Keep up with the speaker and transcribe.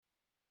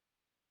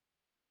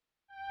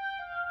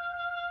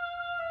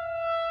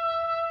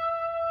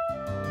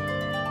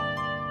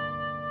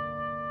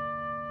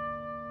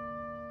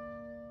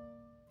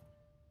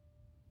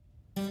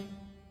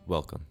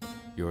Welcome.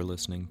 You're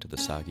listening to the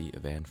Sagi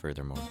of Anne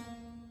Furthermore.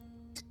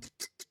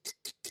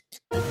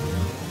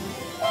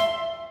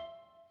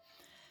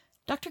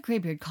 Dr.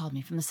 Greybeard called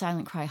me from the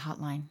Silent Cry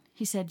hotline.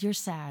 He said, "You're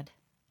sad."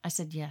 I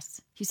said,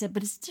 "Yes." He said,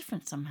 "But it's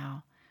different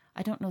somehow.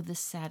 I don't know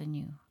this sad in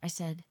you." I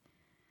said,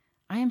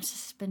 "I am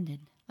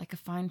suspended like a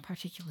fine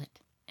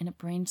particulate in a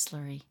brain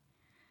slurry.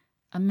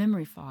 A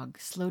memory fog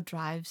slow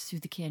drives through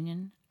the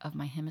canyon of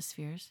my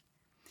hemispheres."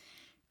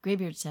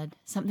 Greybeard said,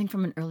 "Something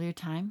from an earlier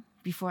time,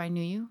 before I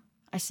knew you?"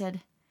 I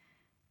said,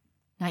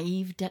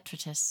 "Naive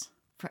detritus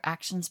for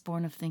actions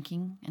born of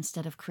thinking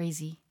instead of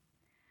crazy,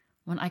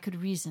 when I could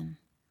reason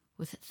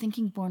with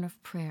thinking born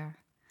of prayer,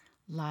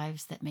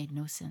 lives that made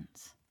no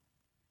sense."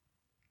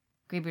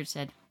 Greybeard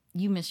said,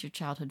 "You miss your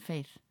childhood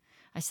faith."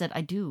 I said,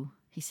 "I do."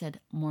 He said,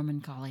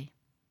 "Mormon collie."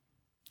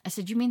 I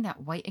said, "You mean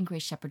that white and gray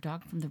shepherd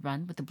dog from the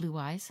run with the blue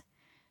eyes?"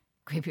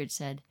 Greybeard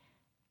said,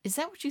 "Is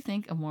that what you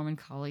think a Mormon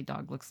collie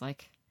dog looks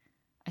like?"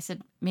 I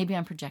said, "Maybe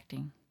I'm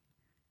projecting."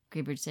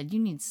 Greybeard said, "You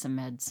need some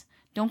meds.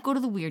 Don't go to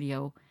the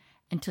weirdo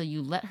until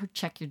you let her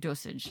check your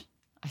dosage."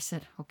 I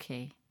said,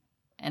 "Okay.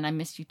 And I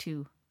miss you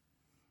too."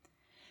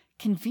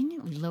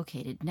 Conveniently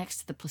located next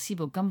to the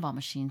placebo gumball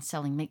machine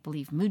selling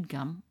make-believe mood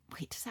gum.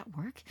 Wait, does that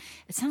work?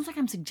 It sounds like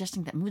I'm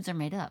suggesting that moods are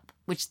made up,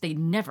 which they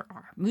never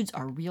are. Moods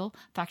are real,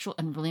 factual,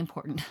 and really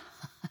important.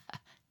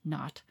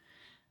 Not.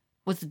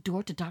 Was the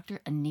door to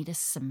Dr. Anita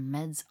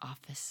Samed's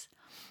office.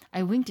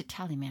 I winked at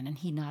Tallyman, and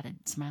he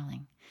nodded,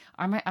 smiling.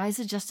 Are my eyes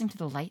adjusting to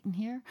the light in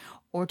here,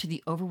 or to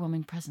the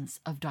overwhelming presence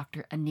of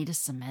Dr. Anita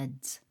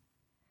Samed's?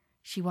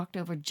 She walked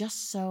over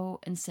just so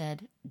and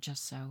said,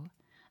 just so,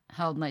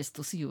 "How nice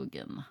to see you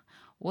again.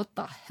 What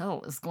the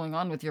hell is going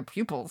on with your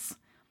pupils?"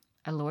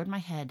 I lowered my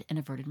head and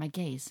averted my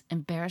gaze,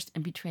 embarrassed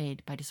and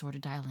betrayed by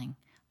disordered dialing.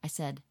 I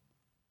said,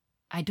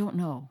 "I don't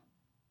know."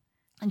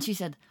 And she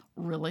said,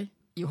 "Really?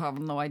 You have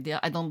no idea?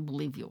 I don't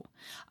believe you.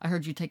 I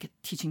heard you take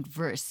teaching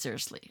very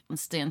seriously and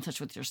stay in touch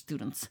with your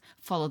students,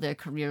 follow their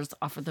careers,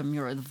 offer them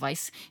your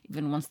advice,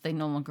 even once they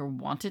no longer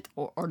want it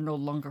or are no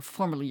longer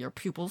formally your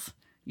pupils.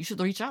 You should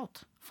reach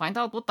out. Find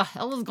out what the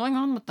hell is going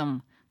on with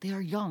them. They are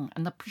young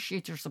and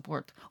appreciate your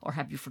support. Or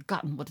have you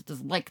forgotten what it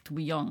is like to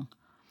be young?"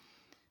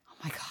 Oh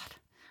my God,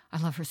 I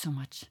love her so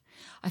much.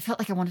 I felt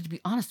like I wanted to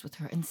be honest with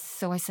her, and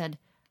so I said,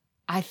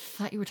 "I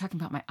thought you were talking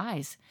about my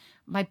eyes.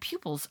 My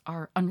pupils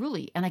are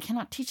unruly, and I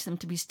cannot teach them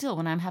to be still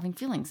when I am having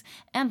feelings.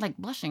 And like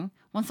blushing,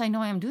 once I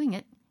know I am doing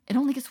it, it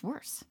only gets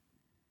worse."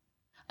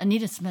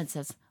 Anita Samed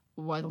says,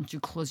 "Why don't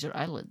you close your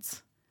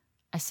eyelids?"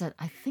 I said,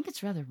 "I think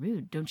it's rather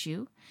rude, don't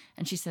you?"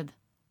 And she said,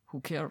 "Who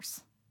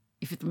cares?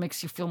 If it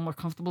makes you feel more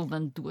comfortable,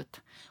 then do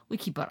it. We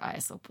keep our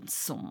eyes open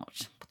so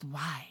much. But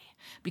why?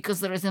 Because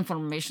there is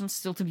information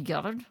still to be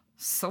gathered?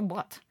 So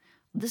what?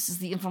 This is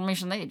the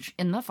information age.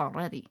 Enough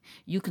already.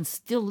 You can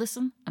still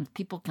listen, and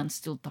people can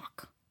still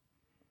talk."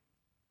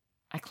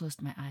 I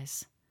closed my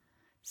eyes.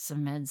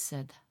 Samed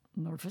said,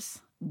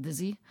 "Nervous,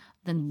 dizzy,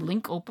 then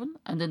blink open,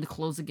 and then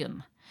close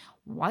again.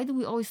 Why do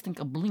we always think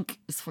a blink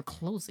is for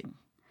closing?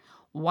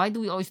 Why do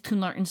we always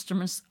tune our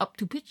instruments up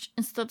to pitch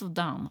instead of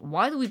down?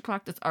 Why do we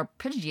practice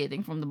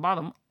arpeggiating from the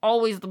bottom,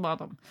 always the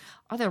bottom?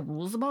 Are there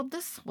rules about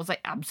this? Was I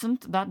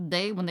absent that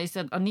day when they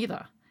said,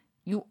 'Anita,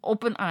 you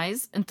open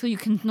eyes until you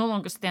can no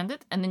longer stand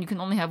it, and then you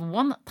can only have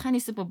one tiny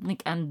sip of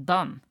blink and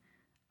done.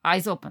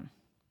 Eyes open.'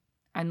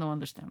 I no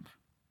understand."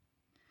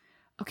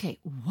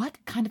 Okay,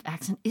 what kind of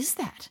accent is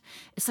that?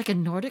 It's like a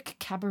Nordic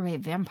cabaret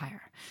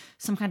vampire.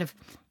 Some kind of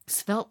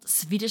svelte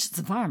Swedish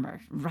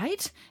Svarmer,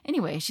 right?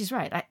 Anyway, she's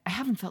right. I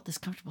haven't felt this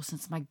comfortable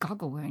since my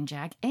goggle-wearing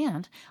jag,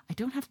 and I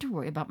don't have to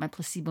worry about my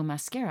placebo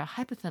mascara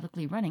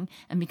hypothetically running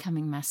and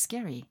becoming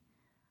mascary.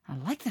 I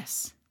like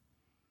this.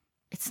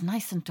 It's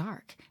nice and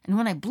dark, and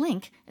when I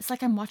blink, it's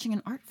like I'm watching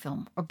an art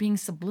film or being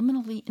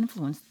subliminally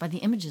influenced by the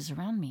images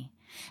around me.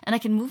 And I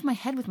can move my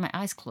head with my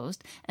eyes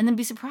closed and then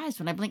be surprised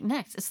when I blink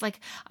next. It's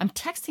like I'm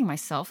texting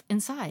myself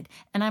inside,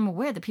 and I'm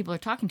aware that people are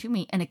talking to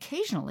me and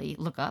occasionally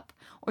look up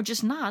or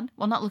just nod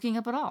while not looking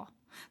up at all.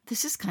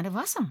 This is kind of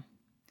awesome.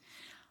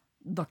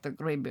 "Dr.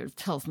 Greybeard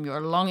tells me you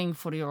are longing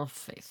for your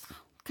faith.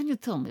 Can you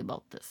tell me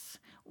about this?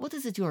 What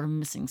is it you are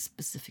missing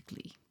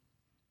specifically?"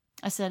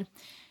 I said,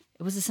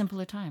 "It was a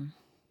simpler time."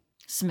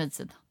 Samed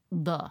said,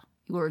 "Duh.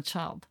 You were a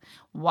child.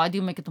 Why do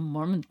you make it a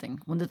Mormon thing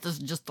when it is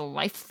just a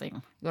life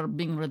thing? You are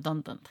being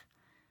redundant."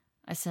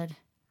 I said,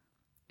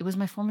 "It was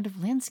my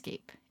formative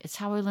landscape. It's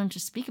how I learned to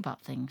speak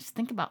about things,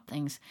 think about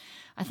things.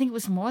 I think it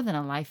was more than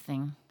a life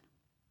thing.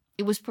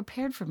 It was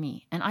prepared for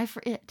me, and I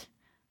for it.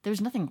 There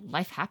was nothing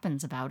life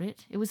happens about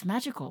it. It was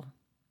magical."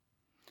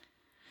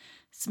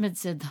 Samed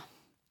said,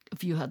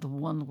 "If you had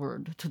one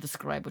word to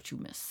describe what you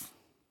miss."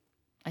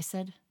 I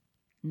said,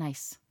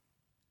 "Nice.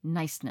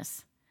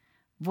 Niceness.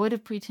 Void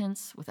of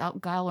pretense, without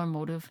guile or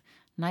motive,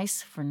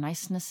 nice for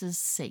niceness'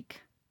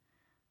 sake."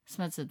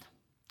 Samed said,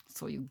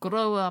 "So you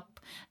grow up,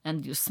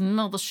 and you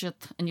smell the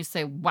shit, and you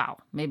say,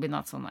 'Wow, maybe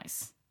not so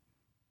nice.'"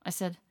 I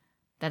said,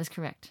 "That is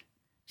correct."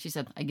 She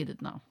said, "I get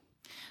it now.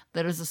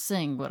 There is a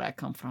saying where I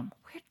come from."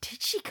 Where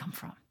did she come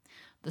from?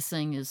 The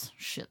saying is,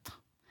 "shit."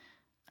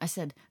 I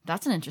said,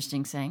 "That's an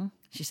interesting saying."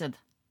 She said,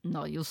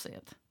 No, you say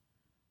it.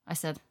 I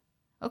said,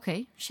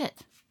 okay,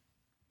 shit.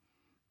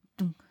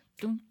 Dunk,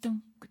 dunk,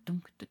 dunk,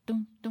 dunk,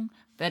 dunk, dunk.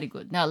 Very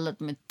good. Now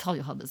let me tell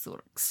you how this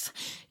works.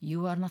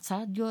 You are not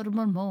sad, you're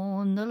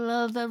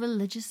hormonal. The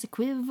religious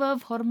equivalent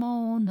of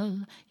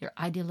hormonal. Your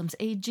idealum's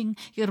aging,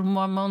 your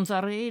hormones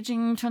are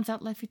aging. Turns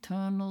out life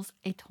eternal's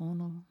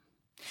atonal.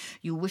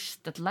 You wish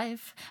that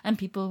life and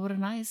people were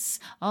nice,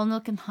 all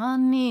milk and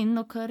honey,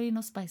 no curry,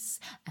 no spice.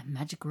 A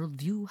magic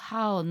worldview,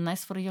 how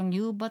nice for a young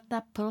you, but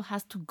that pearl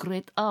has too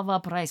great of a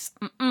price.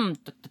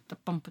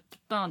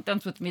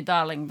 Dance with me,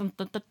 darling.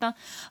 A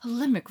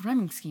limerick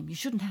rhyming scheme you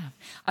shouldn't have.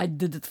 I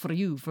did it for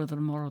you,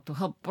 furthermore, to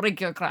help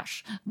break your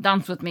crash.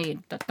 Dance with me.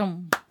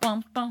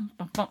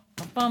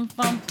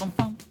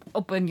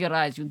 Open your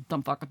eyes, you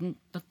dumb fucker.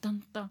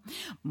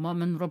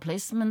 Mormon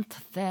replacement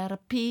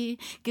therapy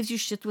gives you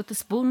shit with a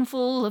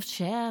spoonful of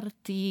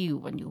charity.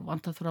 When you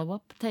want to throw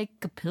up,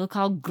 take a pill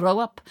called Grow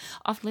Up.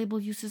 Off-label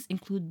uses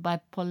include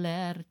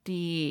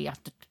bipolarity.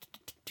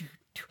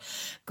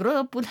 Grow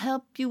Up would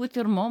help you with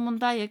your Mormon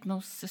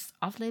diagnosis.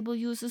 Off-label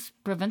uses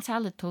prevents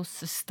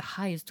halitosis. The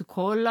highest to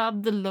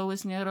collab, the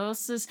lowest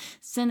neurosis.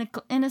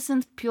 Cynical,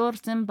 innocent, pure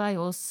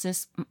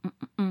symbiosis.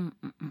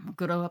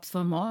 Grow Ups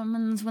for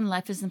Mormons when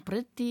life isn't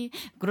pretty.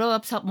 Grow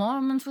Ups help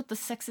Mormons with the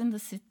Sex in the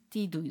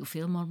City. Do you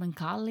feel Mormon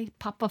collie?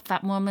 Pop a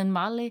fat Mormon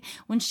Molly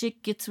when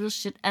shit gets real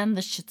shit and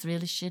the shit's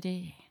really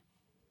shitty.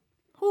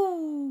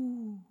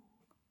 Whoo!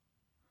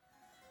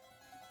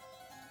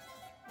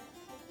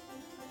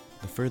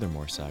 The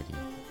Furthermore Sagi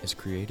is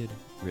created,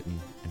 written,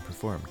 and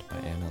performed by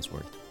Ann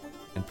Ellsworth,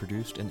 and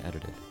produced and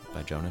edited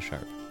by Jonah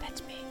Sharp.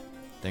 That's me.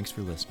 Thanks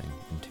for listening,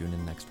 and tune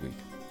in next week.